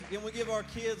Can we give our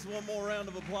kids one more round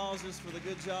of applause just for the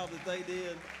good job that they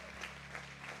did?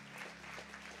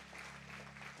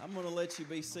 I'm going to let you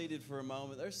be seated for a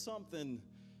moment. There's something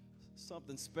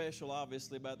special,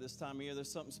 obviously, about this time of year. There's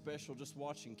something special just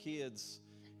watching kids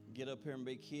get up here and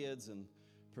be kids and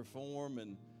perform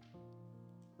and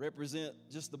represent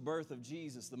just the birth of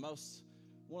Jesus,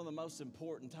 one of the most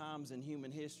important times in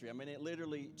human history. I mean, it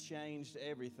literally changed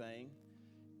everything.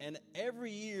 And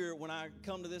every year when I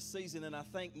come to this season and I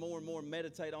think more and more,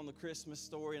 meditate on the Christmas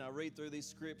story, and I read through these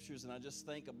scriptures and I just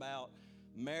think about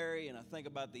Mary, and I think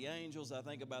about the angels, I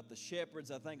think about the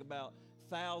shepherds, I think about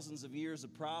thousands of years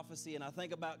of prophecy, and I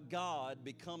think about God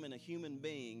becoming a human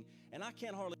being, and I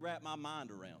can't hardly wrap my mind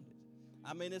around it.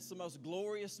 I mean, it's the most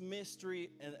glorious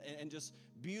mystery and just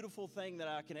beautiful thing that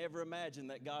I can ever imagine,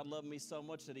 that God loved me so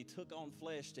much that He took on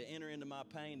flesh to enter into my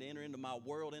pain, to enter into my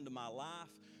world, into my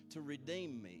life, to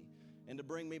redeem me and to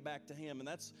bring me back to Him. And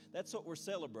that's what we're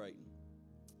celebrating.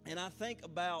 And I think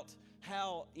about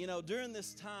how, during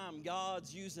this time,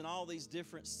 God's using all these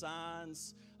different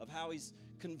signs of how He's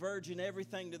converging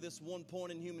everything to this one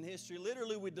point in human history.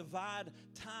 Literally, we divide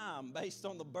time based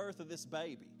on the birth of this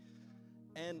baby.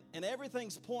 And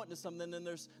everything's pointing to something. And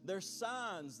there's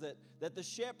signs that the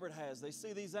shepherd has. They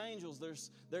see these angels.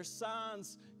 There's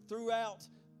signs throughout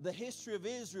the history of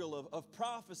Israel of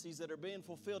prophecies that are being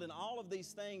fulfilled, and all of these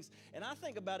things. And I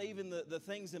think about even the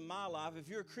things in my life. If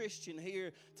you're a Christian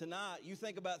here tonight, you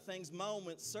think about things,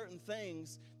 moments, certain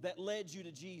things that led you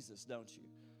to Jesus, don't you?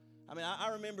 I mean, I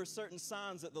remember certain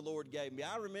signs that the Lord gave me.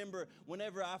 I remember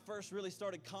whenever I first really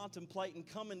started contemplating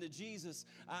coming to Jesus,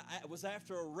 it was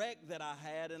after a wreck that I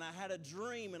had, and I had a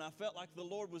dream, and I felt like the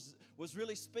Lord was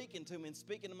really speaking to me and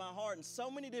speaking to my heart, and so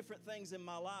many different things in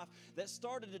my life that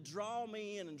started to draw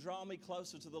me in and draw me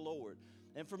closer to the Lord.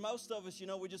 And for most of us,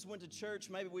 we just went to church.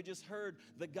 Maybe we just heard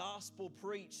the gospel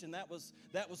preached, and that was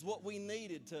what we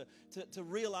needed to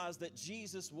realize that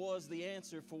Jesus was the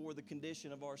answer for the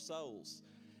condition of our souls.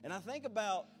 And I think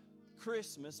about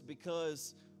Christmas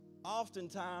because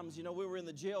oftentimes, we were in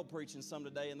the jail preaching some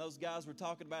today, and those guys were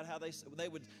talking about how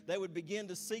they would begin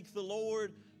to seek the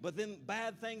Lord, but then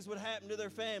bad things would happen to their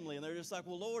family. And they're just like,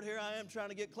 well, Lord, here I am trying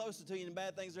to get closer to you, and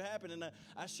bad things are happening. And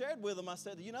I shared with them, I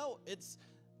said, that's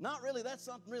not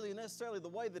really necessarily the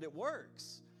way that it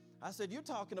works. I said, you're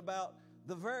talking about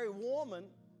the very woman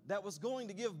that was going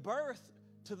to give birth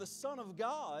to the Son of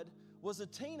God was a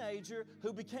teenager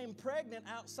who became pregnant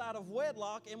outside of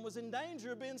wedlock and was in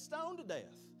danger of being stoned to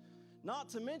death. Not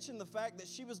to mention the fact that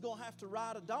she was going to have to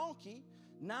ride a donkey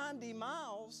 90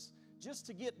 miles just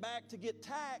to get back to get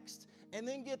taxed. And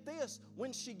then get this,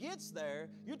 when she gets there,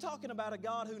 you're talking about a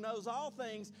God who knows all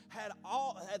things, had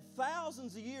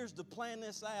thousands of years to plan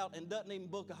this out, and doesn't even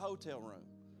book a hotel room.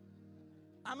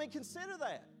 I mean, consider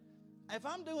that. If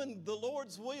I'm doing the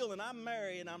Lord's will and I'm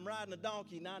married and I'm riding a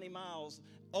donkey 90 miles,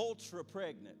 ultra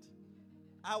pregnant,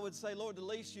 I would say, Lord, the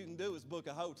least you can do is book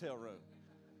a hotel room.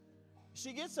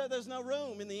 She gets there, there's no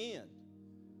room in the inn.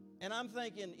 And I'm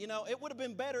thinking, it would have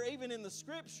been better even in the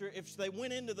scripture if they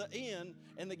went into the inn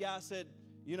and the guy said,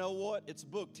 you know what, it's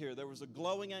booked here. There was a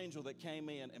glowing angel that came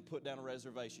in and put down a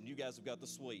reservation. You guys have got the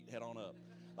suite, head on up.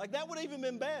 Like, that would have even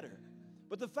been better.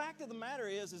 But the fact of the matter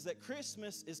is that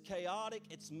Christmas is chaotic,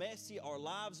 it's messy, our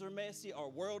lives are messy, our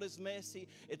world is messy,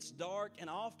 it's dark, and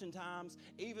oftentimes,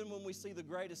 even when we see the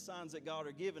greatest signs that God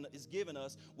is giving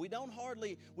us, we don't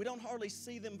hardly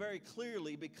see them very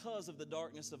clearly because of the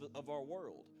darkness of our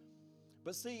world.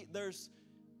 But see, there's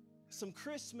some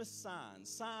Christmas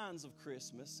signs of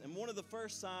Christmas, and one of the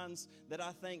first signs that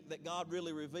I think that God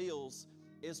really reveals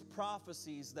is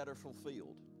prophecies that are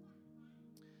fulfilled.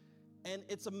 And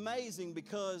it's amazing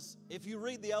because if you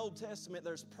read the Old Testament,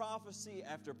 there's prophecy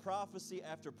after prophecy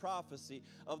after prophecy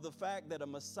of the fact that a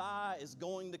Messiah is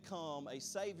going to come, a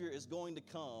Savior is going to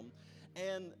come.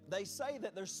 And they say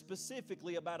that there's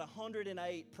specifically about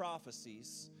 108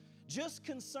 prophecies just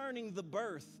concerning the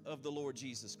birth of the Lord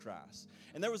Jesus Christ.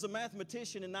 And there was a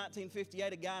mathematician in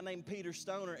 1958, a guy named Peter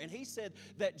Stoner, and he said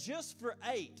that just for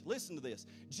 8, listen to this,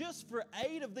 just for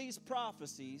 8 of these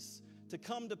prophecies to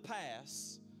come to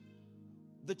pass,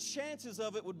 the chances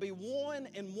of it would be 1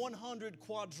 in 100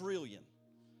 quadrillion.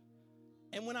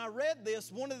 And when I read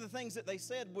this, one of the things that they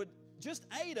said would, just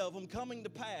 8 of them coming to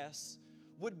pass,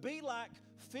 would be like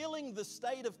filling the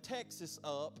state of Texas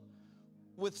up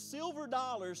with silver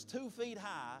dollars 2 feet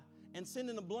high and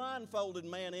sending a blindfolded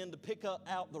man in to pick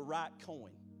out the right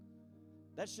coin.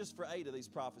 That's just for 8 of these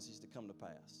prophecies to come to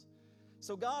pass.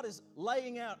 So God is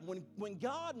laying out, when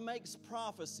God makes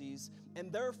prophecies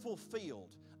and they're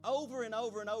fulfilled, over and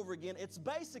over and over again. It's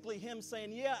basically him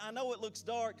saying, yeah, I know it looks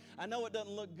dark. I know it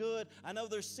doesn't look good. I know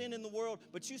there's sin in the world,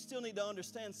 but you still need to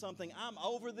understand something. I'm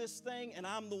over this thing, and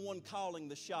I'm the one calling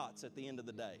the shots at the end of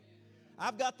the day.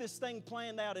 I've got this thing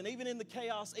planned out, and even in the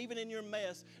chaos, even in your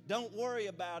mess, don't worry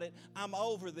about it. I'm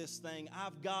over this thing.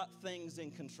 I've got things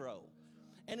in control.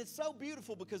 And it's so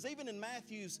beautiful because even in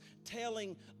Matthew's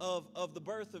telling of the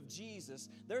birth of Jesus,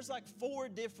 there's like 4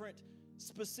 different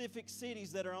specific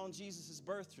cities that are on Jesus'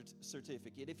 birth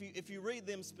certificate. If you read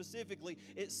them specifically,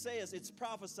 it says, it's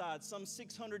prophesied some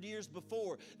 600 years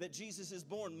before that Jesus is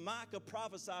born. Micah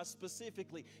prophesied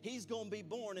specifically, he's going to be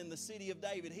born in the city of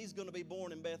David. He's going to be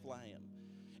born in Bethlehem.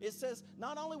 It says,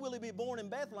 not only will he be born in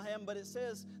Bethlehem, but it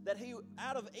says that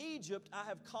out of Egypt I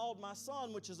have called my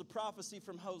son, which is a prophecy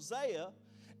from Hosea.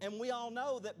 And we all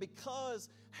know that because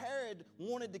Herod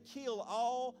wanted to kill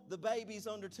all the babies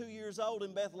under 2 years old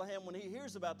in Bethlehem, when he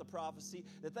hears about the prophecy,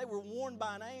 that they were warned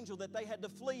by an angel that they had to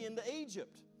flee into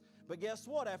Egypt. But guess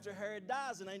what? After Herod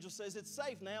dies, an angel says it's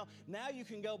safe now. Now you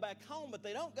can go back home. But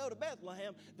they don't go to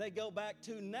Bethlehem. They go back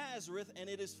to Nazareth,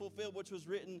 and it is fulfilled, which was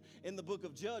written in the book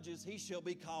of Judges. He shall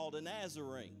be called a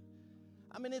Nazarene.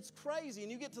 I mean, it's crazy. And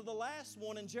you get to the last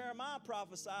one, and Jeremiah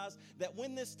prophesies that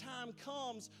when this time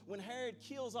comes, when Herod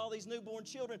kills all these newborn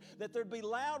children, that there'd be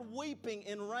loud weeping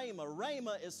in Ramah.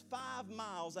 Ramah is 5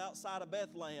 miles outside of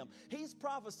Bethlehem. He's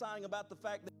prophesying about the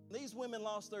fact that when these women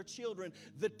lost their children,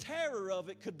 the terror of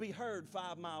it could be heard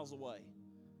 5 miles away.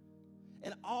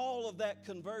 And all of that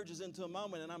converges into a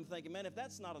moment, and I'm thinking, man, if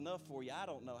that's not enough for you, I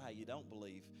don't know how you don't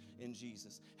believe in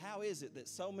Jesus. How is it that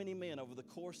so many men over the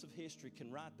course of history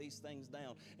can write these things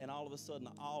down, and all of a sudden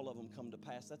all of them come to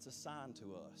pass? That's a sign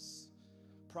to us.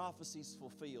 Prophecies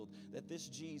fulfilled, that this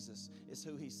Jesus is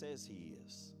who he says he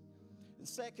is. And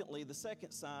secondly, the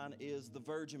second sign is the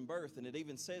virgin birth. And it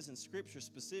even says in Scripture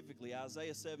specifically,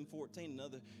 Isaiah 7:14,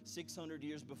 another 600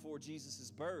 years before Jesus'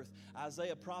 birth,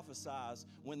 Isaiah prophesies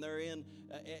when they're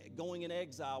going in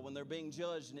exile, when they're being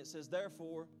judged. And it says,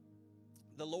 therefore,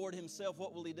 the Lord himself,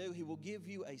 what will he do? He will give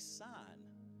you a sign.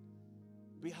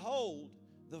 Behold,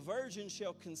 the virgin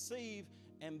shall conceive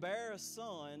and bear a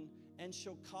son, and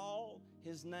shall call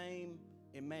his name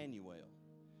Emmanuel.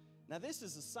 Now this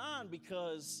is a sign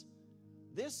because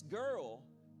this girl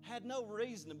had no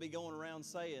reason to be going around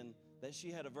saying that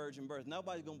she had a virgin birth.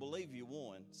 Nobody's going to believe you,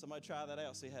 one. Somebody try that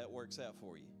out, see how it works out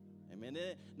for you. Amen.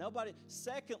 Nobody.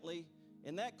 Secondly,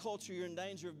 in that culture, you're in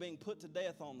danger of being put to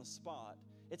death on the spot.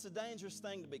 It's a dangerous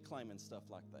thing to be claiming stuff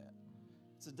like that.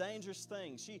 It's a dangerous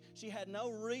thing. She had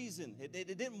no reason. It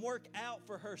didn't work out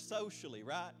for her socially,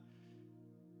 right?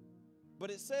 But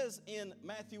it says in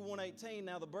Matthew 1:18,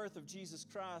 now the birth of Jesus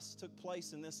Christ took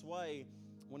place in this way.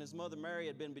 When his mother Mary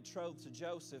had been betrothed to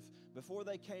Joseph, before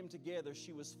they came together,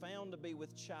 she was found to be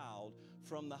with child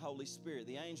from the Holy Spirit.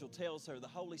 The angel tells her, the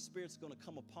Holy Spirit's going to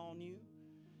come upon you,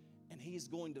 and he's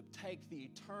going to take the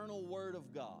eternal Word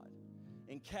of God,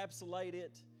 encapsulate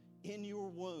it in your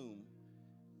womb,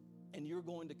 and you're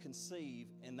going to conceive,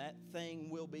 and that thing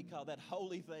will be called, that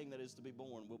holy thing that is to be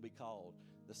born will be called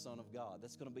the Son of God.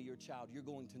 That's going to be your child. You're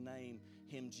going to name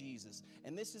him Jesus.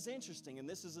 And this is interesting, and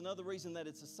this is another reason that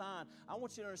it's a sign. I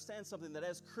want you to understand something, that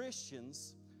as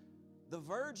Christians, the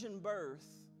virgin birth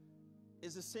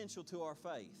is essential to our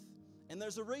faith. And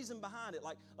there's a reason behind it.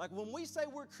 Like when we say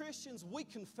we're Christians, we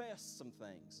confess some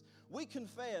things. We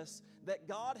confess that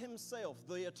God himself,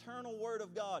 the eternal Word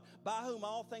of God, by whom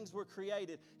all things were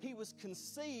created, he was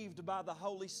conceived by the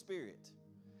Holy Spirit.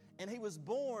 And he was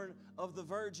born of the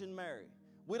Virgin Mary.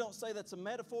 We don't say that's a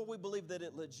metaphor. We believe that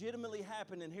it legitimately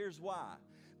happened, and here's why.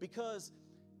 Because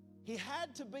he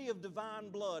had to be of divine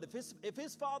blood. If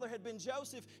his father had been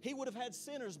Joseph, he would have had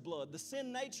sinner's blood. The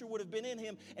sin nature would have been in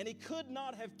him, and he could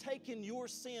not have taken your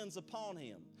sins upon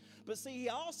him. But see, he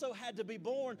also had to be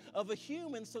born of a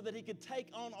human so that he could take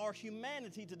on our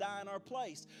humanity to die in our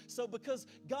place. So because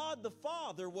God the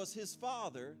Father was his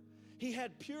father, he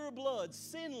had pure blood,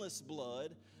 sinless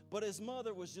blood, but his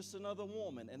mother was just another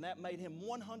woman, and that made him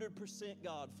 100%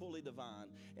 God, fully divine,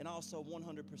 and also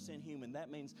 100% human. That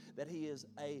means that he is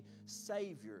a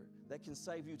Savior that can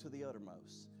save you to the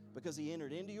uttermost, because he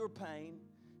entered into your pain,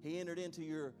 he entered into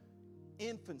your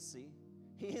infancy,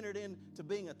 he entered into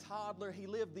being a toddler, he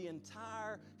lived the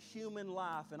entire human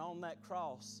life, and on that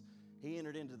cross, he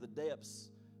entered into the depths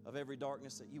of every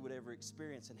darkness that you would ever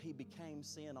experience, and he became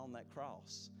sin on that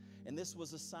cross. And this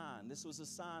was a sign. This was a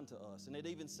sign to us. And it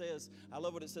even says, I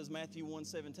love what it says, Matthew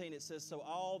 1:17. It says, so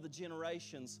all the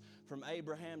generations from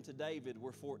Abraham to David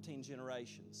were 14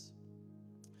 generations.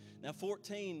 Now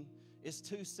 14 is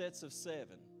 2 sets of 7.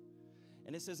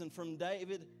 And it says, and from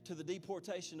David to the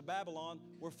deportation to Babylon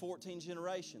were 14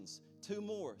 generations. 2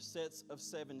 more sets of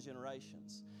 7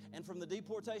 generations. And from the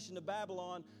deportation to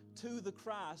Babylon to the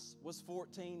Christ was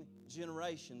 14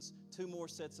 generations, 2 more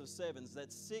sets of 7s.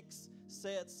 That's 6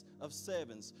 sets of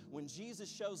 7s. When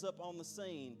Jesus shows up on the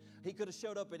scene, He could have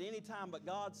showed up at any time, but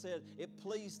God said it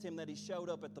pleased Him that He showed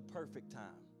up at the perfect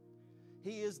time.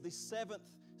 He is the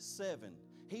 7th 7.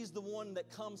 He's the one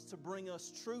that comes to bring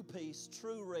us true peace,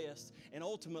 true rest, and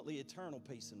ultimately eternal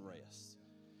peace and rest.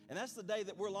 And that's the day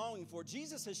that we're longing for.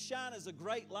 Jesus has shined as a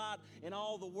great light in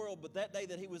all the world, but that day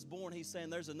that He was born, He's saying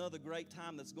there's another great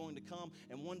time that's going to come,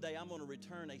 and one day I'm going to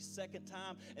return a second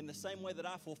time. In the same way that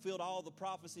I fulfilled all the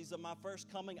prophecies of my first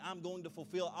coming, I'm going to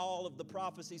fulfill all of the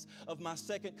prophecies of my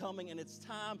second coming, and it's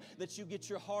time that you get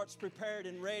your hearts prepared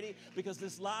and ready, because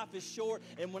this life is short,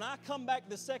 and when I come back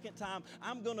the second time,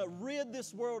 I'm going to rid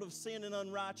this world of sin and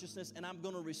unrighteousness, and I'm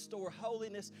going to restore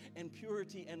holiness and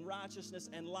purity and righteousness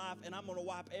and life, and I'm going to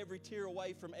wipe every tear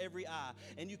away from every eye.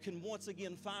 And you can once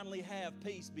again finally have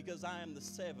peace, because I am the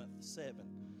 7th 7.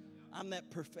 I'm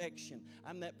that perfection.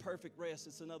 I'm that perfect rest.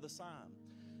 It's another sign.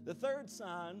 The third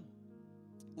sign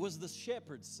was the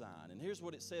shepherd's sign. And here's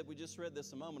what it said. We just read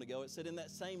this a moment ago. It said, in that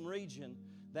same region,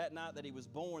 that night that He was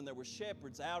born, there were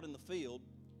shepherds out in the field,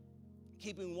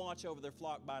 keeping watch over their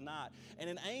flock by night.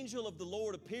 And an angel of the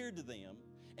Lord appeared to them,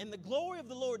 and the glory of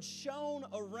the Lord shone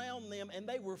around them, and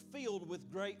they were filled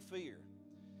with great fear.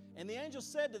 And the angel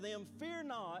said to them, fear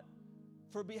not,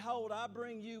 for behold, I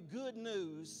bring you good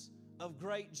news of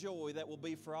great joy that will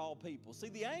be for all people. See,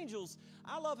 the angels,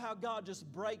 I love how God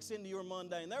just breaks into your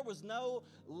mundane. There was no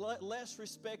less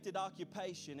respected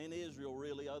occupation in Israel,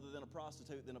 really, other than a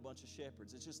prostitute, than a bunch of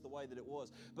shepherds. It's just the way that it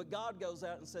was. But God goes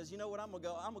out and says, you know what, I'm going to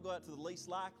go out to the least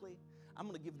likely. I'm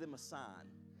going to give them a sign.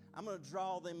 I'm going to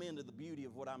draw them into the beauty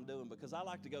of what I'm doing, because I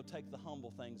like to go take the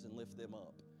humble things and lift them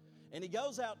up. And He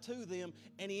goes out to them,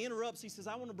 and He interrupts. He says,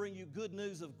 I want to bring you good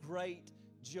news of great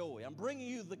joy. I'm bringing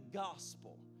you the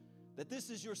gospel, that this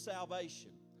is your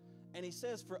salvation. And He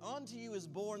says, for unto you is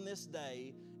born this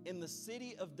day in the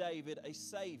city of David a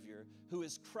Savior, who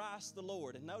is Christ the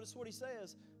Lord. And notice what He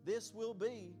says, this will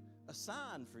be a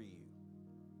sign for you.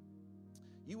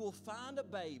 You will find a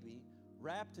baby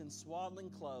wrapped in swaddling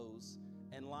clothes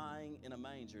and lying in a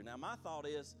manger. Now my thought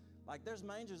is, like, there's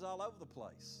mangers all over the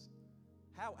place.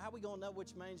 How are we going to know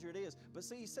which manger it is? But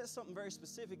see, He says something very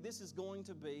specific. This is going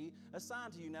to be a sign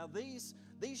to you. Now, these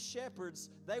shepherds,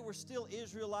 they were still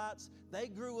Israelites. They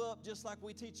grew up just like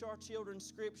we teach our children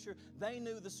Scripture. They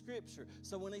knew the Scripture.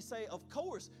 So when they say, of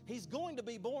course, He's going to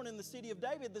be born in the city of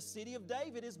David, the city of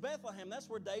David is Bethlehem. That's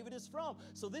where David is from.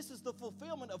 So this is the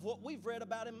fulfillment of what we've read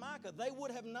about in Micah. They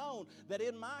would have known that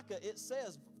in Micah it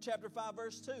says, chapter 5,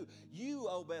 verse 2, you,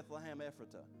 O Bethlehem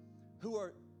Ephratah, who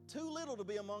are too little to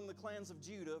be among the clans of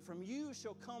Judah, from you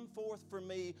shall come forth for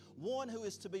me one who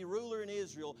is to be ruler in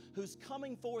Israel, whose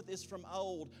coming forth is from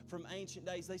old, from ancient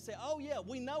days. They say, oh yeah,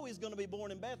 we know He's going to be born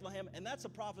in Bethlehem, and that's a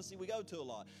prophecy we go to a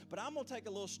lot. But I'm going to take a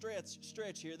little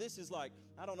stretch here. This is like,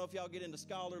 I don't know if y'all get into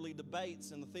scholarly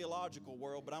debates in the theological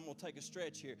world, but I'm going to take a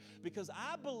stretch here, because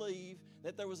I believe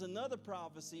that there was another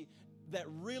prophecy that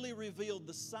really revealed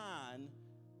the sign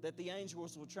that the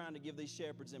angels were trying to give these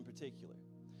shepherds in particular.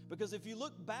 Because if you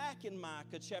look back in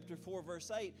Micah chapter 4, verse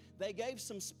 8, they gave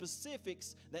some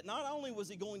specifics that not only was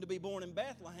He going to be born in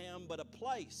Bethlehem, but a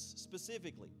place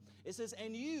specifically. It says,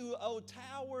 and you, O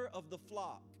tower of the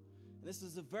flock. And this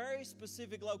is a very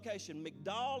specific location,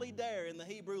 Migdal Eder in the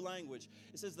Hebrew language.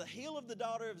 It says, the hill of the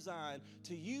daughter of Zion,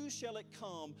 to you shall it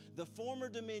come, the former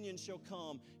dominion shall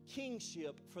come,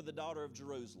 kingship for the daughter of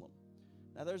Jerusalem.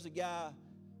 Now there's a guy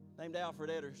named Alfred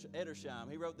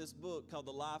Edersheim. He wrote this book called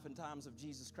The Life and Times of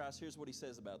Jesus Christ. Here's what he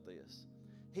says about this.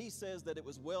 He says that it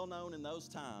was well known in those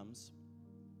times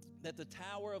that the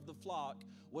tower of the flock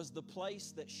was the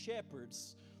place that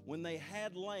shepherds, when they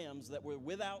had lambs that were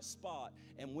without spot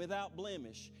and without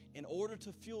blemish, in order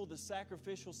to fuel the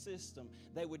sacrificial system,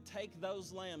 they would take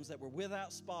those lambs that were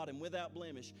without spot and without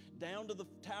blemish down to the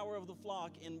tower of the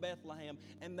flock in Bethlehem,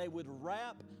 and they would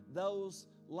wrap those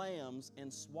lambs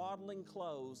in swaddling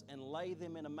clothes and lay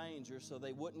them in a manger so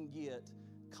they wouldn't get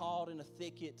caught in a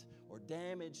thicket or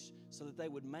damaged, so that they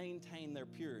would maintain their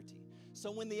purity. So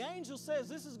when the angel says,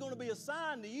 this is going to be a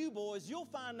sign to you boys, you'll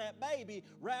find that baby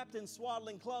wrapped in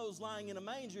swaddling clothes lying in a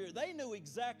manger, they knew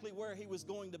exactly where He was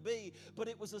going to be, but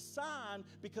it was a sign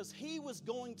because He was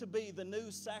going to be the new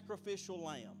sacrificial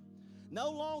lamb. No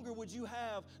longer would you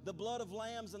have the blood of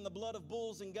lambs and the blood of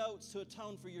bulls and goats to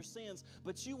atone for your sins,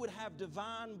 but you would have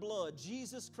divine blood,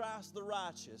 Jesus Christ the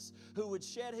righteous, who would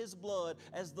shed His blood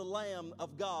as the Lamb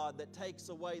of God that takes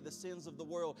away the sins of the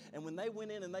world. And when they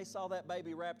went in and they saw that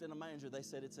baby wrapped in a manger, they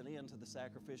said, it's an end to the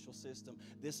sacrificial system.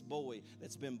 This boy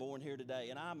that's been born here today.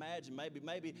 And I imagine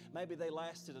maybe they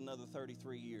lasted another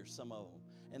 33 years, some of them.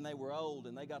 And they were old,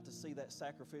 and they got to see that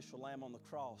sacrificial lamb on the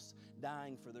cross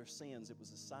dying for their sins. It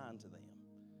was a sign to them.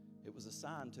 It was a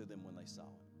sign to them when they saw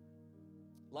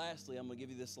it. Lastly, I'm going to give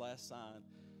you this last sign.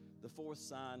 The fourth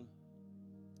sign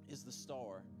is the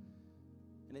star.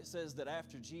 And it says that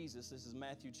after Jesus, this is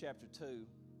Matthew chapter 2,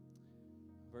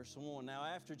 verse 1. Now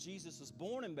after Jesus was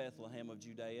born in Bethlehem of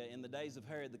Judea in the days of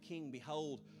Herod the king,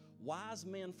 behold, wise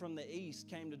men from the east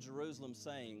came to Jerusalem,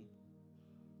 saying,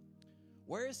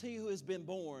 where is he who has been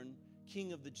born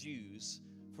King of the Jews?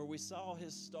 For we saw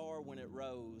his star when it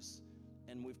rose,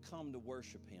 and we've come to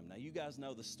worship him. Now, you guys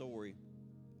know the story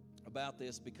about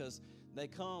this because they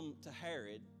come to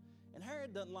Herod, and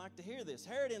Herod doesn't like to hear this.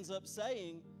 Herod ends up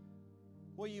saying,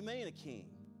 what do you mean a king?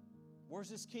 Where's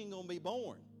this king going to be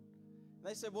born?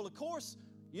 And they said, well, of course,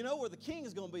 you know where the king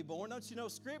is going to be born. Don't you know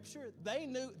Scripture? They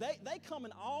knew, they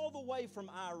coming all the way from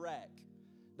Iraq.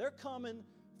 They're coming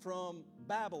from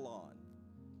Babylon.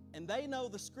 And they know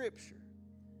the Scripture.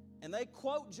 And they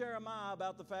quote Jeremiah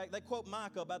about the fact, they quote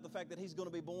Micah about the fact that he's going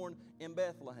to be born in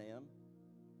Bethlehem.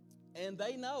 And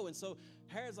they know. And so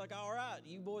Herod's like, all right,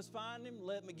 you boys find him.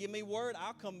 Give me word.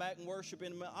 I'll come back and worship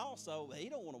him. Also, he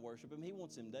don't want to worship him. He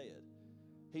wants him dead.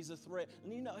 He's a threat.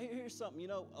 And you know, here's something. You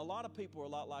know, a lot of people are a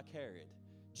lot like Herod.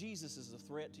 Jesus is a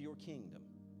threat to your kingdom.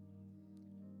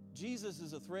 Jesus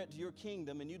is a threat to your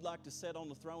kingdom, and you'd like to sit on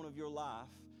the throne of your life.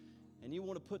 And you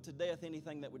want to put to death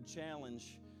anything that would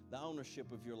challenge the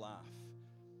ownership of your life.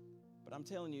 But I'm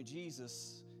telling you,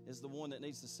 Jesus is the one that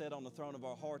needs to sit on the throne of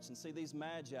our hearts. And see, these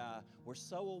magi were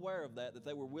so aware of that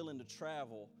they were willing to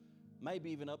travel maybe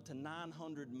even up to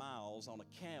 900 miles on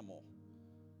a camel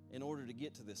in order to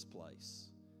get to this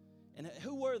place. And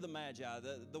who were the magi?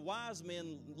 The wise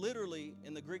men, literally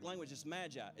in the Greek language, is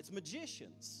magi. It's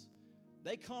magicians.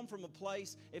 They come from a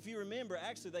place, if you remember,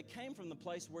 actually they came from the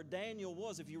place where Daniel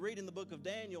was. If you read in the book of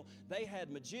Daniel, they had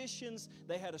magicians,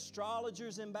 they had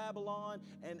astrologers in Babylon.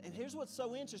 And here's what's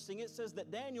so interesting. It says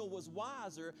that Daniel was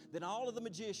wiser than all of the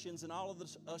magicians and all of the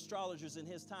astrologers in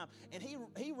his time. And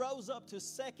he rose up to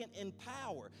second in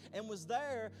power and was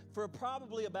there for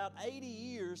probably about 80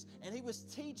 years. And he was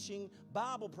teaching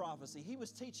Bible prophecy. He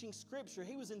was teaching Scripture.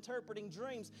 He was interpreting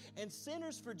dreams. And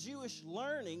centers for Jewish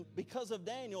learning, because of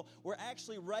Daniel, were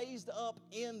actually raised up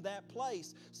in that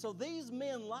place. So these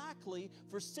men likely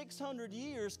for 600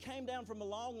 years came down from a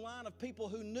long line of people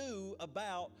who knew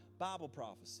about Bible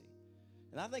prophecy.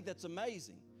 And I think that's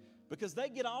amazing because they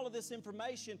get all of this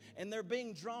information and they're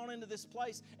being drawn into this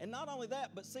place. And not only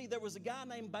that, but see, there was a guy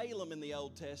named Balaam in the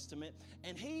Old Testament,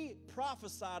 and he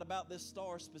prophesied about this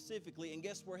star specifically. And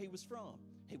guess where he was from?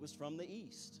 He was from the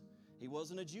east. He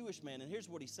wasn't a Jewish man. And here's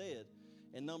what he said.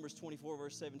 In Numbers 24,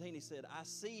 verse 17, he said, I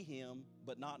see him,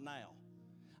 but not now.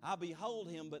 I behold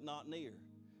him, but not near.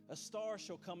 A star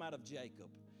shall come out of Jacob,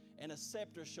 and a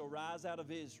scepter shall rise out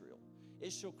of Israel.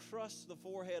 It shall crush the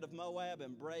forehead of Moab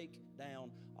and break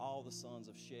down all the sons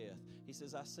of Sheth. He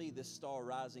says, I see this star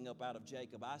rising up out of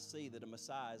Jacob. I see that a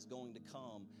Messiah is going to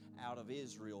come out of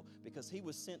Israel, because he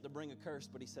was sent to bring a curse,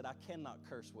 but he said, I cannot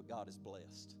curse what God has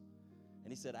blessed.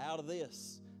 And he said, out of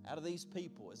these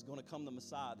people is going to come the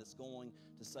Messiah that's going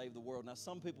to save the world. Now,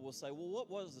 some people will say, well, what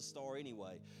was the star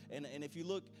anyway? And if you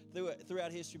look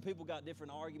throughout history, people got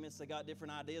different arguments. They got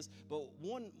different ideas. But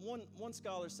one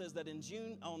scholar says that on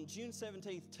June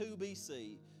 17th, 2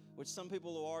 BC, which some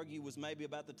people will argue was maybe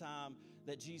about the time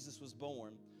that Jesus was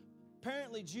born,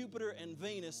 apparently Jupiter and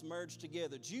Venus merged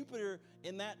together. Jupiter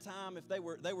in that time, if they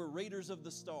were readers of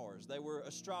the stars, they were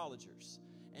astrologers.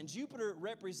 And Jupiter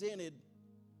represented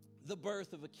the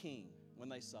birth of a king when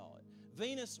they saw it.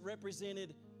 Venus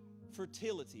represented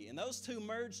fertility. And those two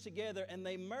merged together, and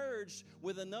they merged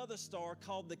with another star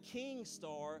called the King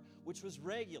Star, which was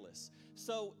Regulus.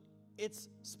 So it's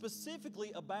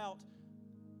specifically about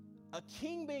a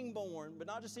king being born, but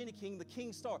not just any king, the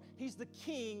King Star. He's the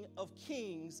King of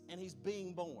kings, and he's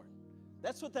being born.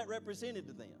 That's what that represented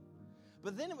to them.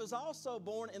 But then it was also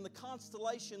born in the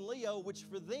constellation Leo, which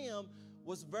for them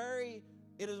was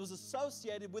it was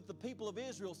associated with the people of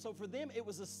Israel. So for them, it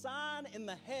was a sign in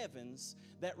the heavens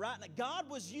that right now, God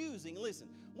was using, listen,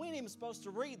 we ain't even supposed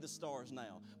to read the stars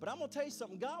now. But I'm going to tell you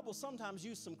something. God will sometimes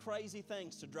use some crazy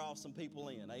things to draw some people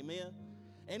in. Amen?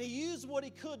 And he used what he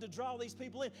could to draw these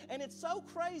people in. And it's so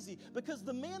crazy because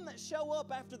the men that show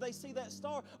up after they see that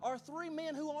star are 3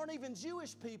 men who aren't even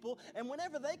Jewish people. And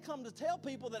whenever they come to tell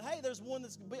people that, hey, there's one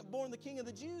that's born the King of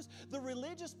the Jews, the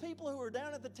religious people who are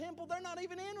down at the temple, they're not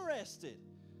even interested.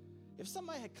 If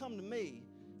somebody had come to me,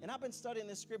 and I've been studying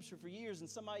this scripture for years, and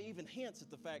somebody even hints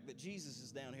at the fact that Jesus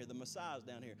is down here, the Messiah is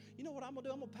down here, you know what I'm going to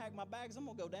do? I'm going to pack my bags. I'm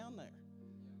going to go down there.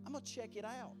 I'm going to check it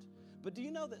out. But do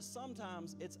you know that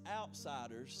sometimes it's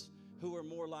outsiders who are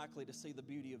more likely to see the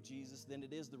beauty of Jesus than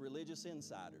it is the religious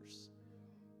insiders?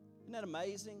 Isn't that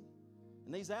amazing?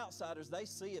 And these outsiders, they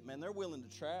see it, man. They're willing to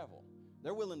travel.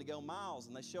 They're willing to go miles,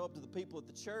 and they show up to the people at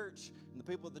the church, and the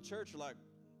people at the church are like,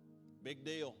 big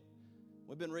deal.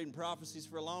 We've been reading prophecies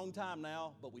for a long time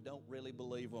now, but we don't really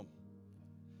believe them.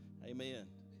 Amen.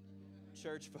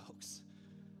 Church folks.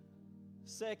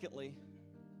 Secondly,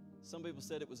 some people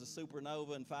said it was a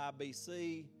supernova in 5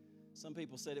 BC. Some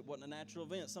people said it wasn't a natural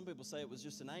event. Some people say it was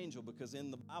just an angel because in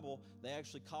the Bible, they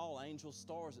actually call angels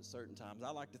stars at certain times.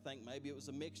 I like to think maybe it was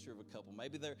a mixture of a couple.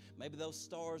 Maybe those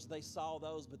stars, they saw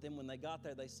those, but then when they got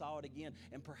there, they saw it again.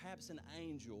 And perhaps an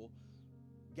angel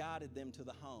guided them to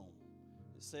the home.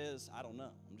 It says, I don't know,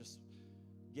 I'm just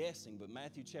guessing, but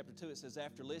Matthew chapter 2, it says,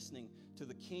 after listening to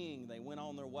the king, they went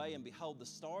on their way, and behold, the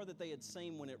star that they had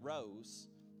seen when it rose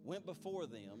went before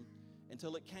them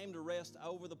until it came to rest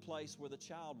over the place where the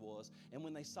child was. And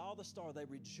when they saw the star, they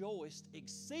rejoiced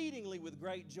exceedingly with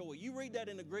great joy. You read that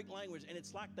in the Greek language, and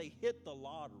it's like they hit the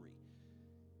lottery.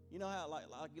 You know how, like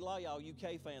a lot of y'all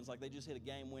UK fans, like they just hit a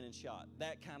game-winning shot.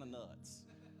 That kind of nuts.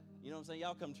 You know what I'm saying?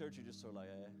 Y'all come to church, you're just sort of like,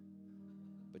 eh.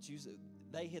 But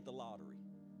they hit the lottery.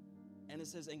 And it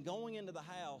says, and going into the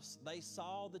house, they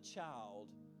saw the child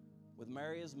with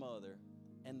Mary, his mother,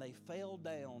 and they fell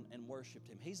down and worshiped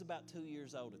him. He's about 2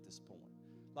 years old at this point.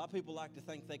 A lot of people like to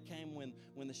think they came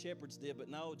when the shepherds did, but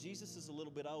no, Jesus is a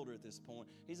little bit older at this point.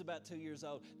 He's about 2 years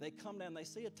old. They come down, they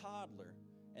see a toddler,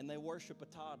 and they worship a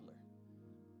toddler.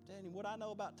 Danny, what I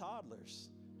know about toddlers,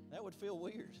 that would feel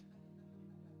weird.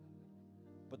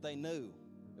 But they knew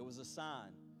it was a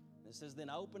sign. It says, then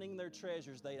opening their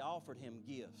treasures, they offered him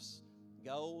gifts,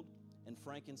 gold and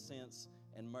frankincense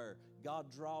and myrrh.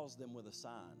 God draws them with a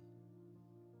sign.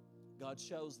 God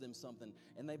shows them something,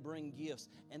 and they bring gifts.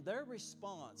 And their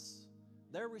response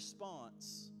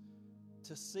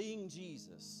to seeing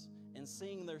Jesus and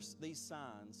seeing these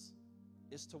signs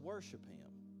is to worship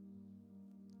him.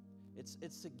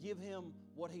 It's to give him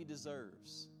what he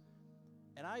deserves.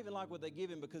 And I even like what they give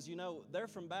him because, you know, they're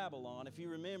from Babylon. If you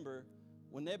remember,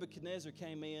 when Nebuchadnezzar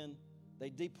came in, they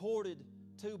deported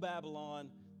to Babylon.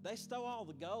 They stole all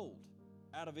the gold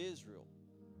out of Israel.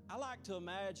 I like to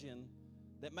imagine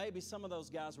that maybe some of those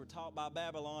guys were taught by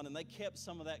Babylon and they kept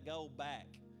some of that gold back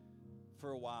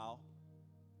for a while.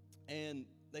 And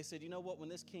they said, you know what, when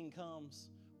this king comes,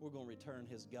 we're going to return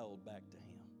his gold back to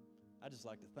him. I just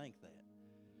like to think that.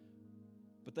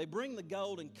 But they bring the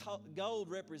gold, and gold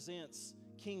represents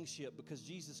kingship because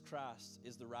Jesus Christ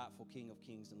is the rightful King of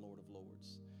kings and Lord of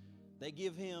lords. They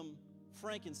give him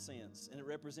frankincense, and it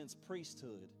represents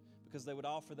priesthood because they would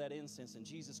offer that incense, and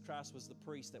Jesus Christ was the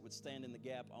priest that would stand in the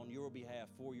gap on your behalf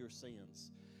for your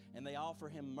sins. And they offer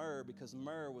him myrrh because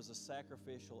myrrh was a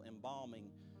sacrificial embalming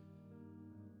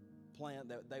plant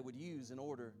that they would use in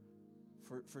order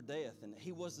for death. And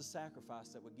he was the sacrifice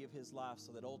that would give his life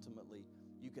so that ultimately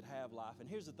you could have life. And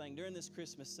here's the thing, during this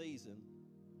Christmas season,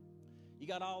 you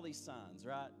got all these signs,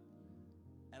 right?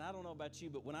 And I don't know about you,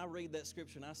 but when I read that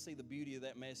scripture and I see the beauty of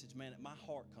that message, man, my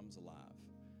heart comes alive.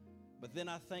 But then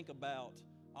I think about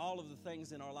all of the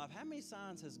things in our life. How many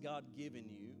signs has God given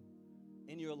you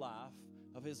in your life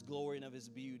of his glory and of his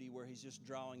beauty where he's just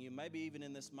drawing you? Maybe even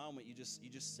in this moment you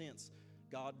just sense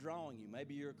God drawing you.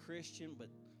 Maybe you're a Christian, but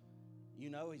you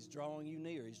know he's drawing you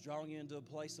near. He's drawing you into a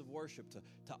place of worship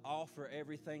to offer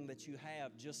everything that you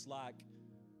have, just like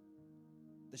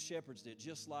the shepherds did,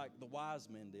 just like the wise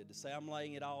men did, to say, I'm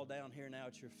laying it all down here now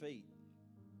at your feet.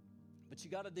 But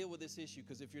you got to deal with this issue,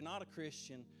 because if you're not a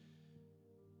Christian,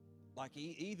 like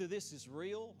either this is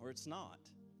real or it's not.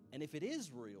 And if it is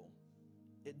real,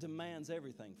 it demands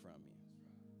everything from you.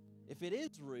 If it is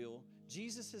real,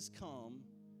 Jesus has come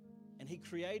and he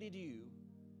created you,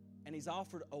 and he's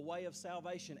offered a way of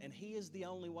salvation, and he is the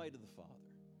only way to the Father.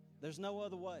 There's no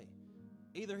other way.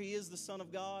 Either he is the Son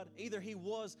of God, either he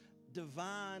was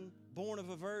divine, born of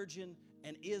a virgin,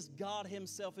 and is God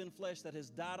himself in flesh that has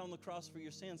died on the cross for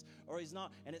your sins, or he's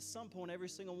not. And at some point, every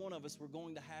single one of us, we're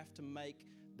going to have to make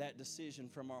that decision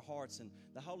from our hearts. And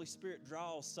the Holy Spirit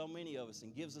draws so many of us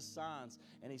and gives us signs,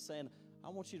 and he's saying, I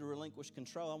want you to relinquish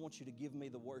control. I want you to give me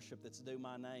the worship that's due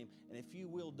my name. And if you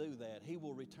will do that, He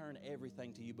will return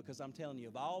everything to you, because I'm telling you,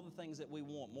 of all the things that we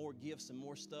want, more gifts and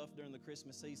more stuff during the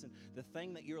Christmas season, the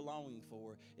thing that you're longing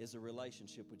for is a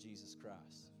relationship with Jesus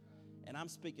Christ. And I'm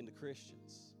speaking to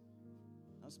Christians.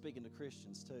 I'm speaking to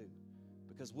Christians too,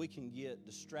 because we can get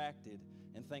distracted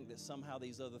and think that somehow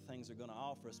these other things are going to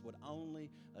offer us what only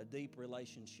a deep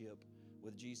relationship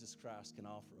with Jesus Christ can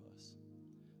offer us.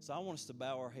 So I want us to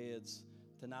bow our heads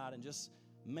tonight and just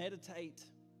meditate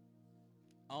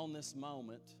on this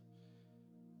moment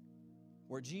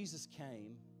where Jesus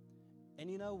came. And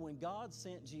you know, when God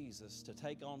sent Jesus to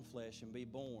take on flesh and be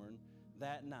born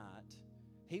that night,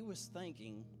 He was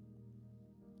thinking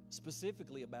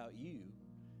specifically about you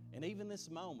and even this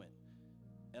moment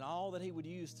and all that He would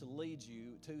use to lead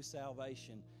you to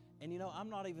salvation. And you know, I'm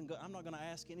not going to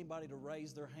ask anybody to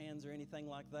raise their hands or anything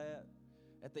like that.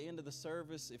 At the end of the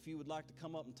service, if you would like to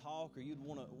come up and talk, or you'd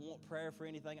want prayer for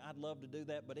anything, I'd love to do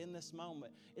that. But in this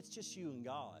moment, it's just you and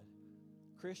God.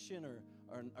 Christian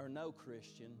or no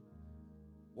Christian,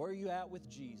 where are you at with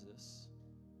Jesus?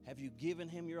 Have you given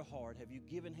Him your heart? Have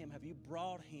you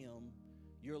brought Him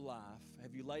your life?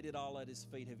 Have you laid it all at His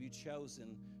feet? Have you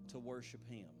chosen to worship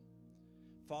Him?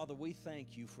 Father, we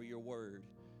thank You for Your word,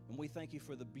 and we thank You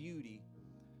for the beauty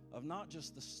of not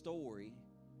just the story,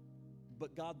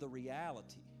 but God, the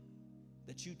reality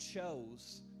that You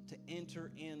chose to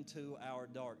enter into our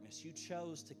darkness. You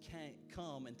chose to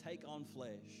come and take on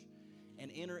flesh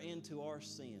and enter into our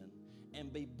sin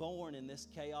and be born in this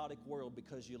chaotic world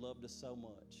because You loved us so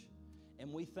much.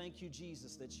 And we thank You,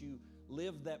 Jesus, that You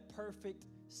lived that perfect,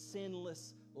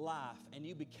 sinless life and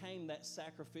You became that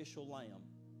sacrificial lamb.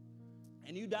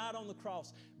 And You died on the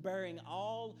cross bearing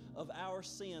all of our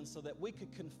sins so that we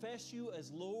could confess You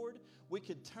as Lord. We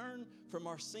could turn from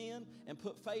our sin and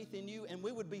put faith in You, and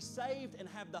we would be saved and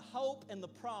have the hope and the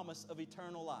promise of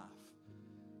eternal life.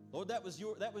 Lord, that was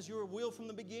Your will from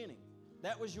the beginning.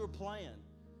 That was Your plan.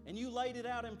 And You laid it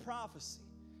out in prophecy.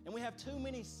 And we have too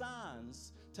many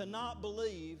signs to not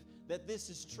believe that this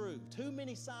is true. Too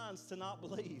many signs to not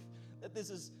believe that this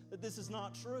is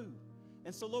not true.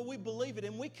 And so, Lord, we believe it,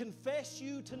 and we confess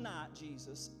You tonight,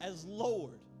 Jesus, as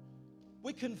Lord.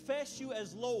 We confess You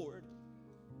as Lord,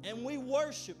 and we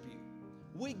worship You.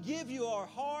 We give You our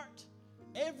heart.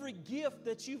 Every gift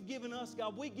that You've given us,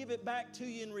 God, we give it back to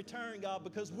You in return, God,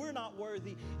 because we're not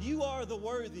worthy. You are the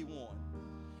worthy one.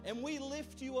 And we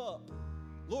lift You up.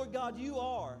 Lord God, You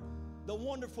are the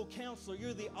wonderful counselor.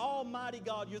 You're the almighty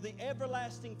God. You're the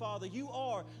everlasting Father. You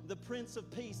are the Prince of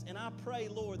Peace. And I pray,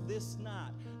 Lord, this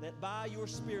night that by Your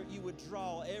Spirit You would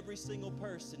draw every single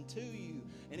person to You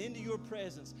and into Your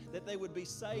presence, that they would be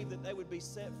saved, that they would be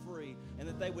set free, and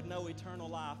that they would know eternal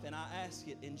life. And I ask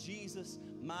it in Jesus'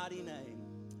 mighty name.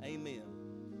 Amen.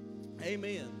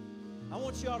 Amen. I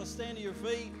want you all to stand to your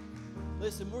feet.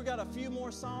 Listen, we've got a few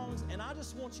more songs, and I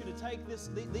just want you to take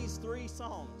these 3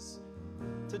 songs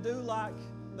to do like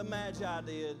the Magi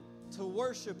did, to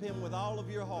worship Him with all of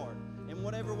your heart in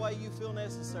whatever way you feel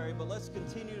necessary. But let's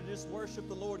continue to just worship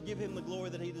the Lord, give Him the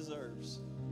glory that He deserves.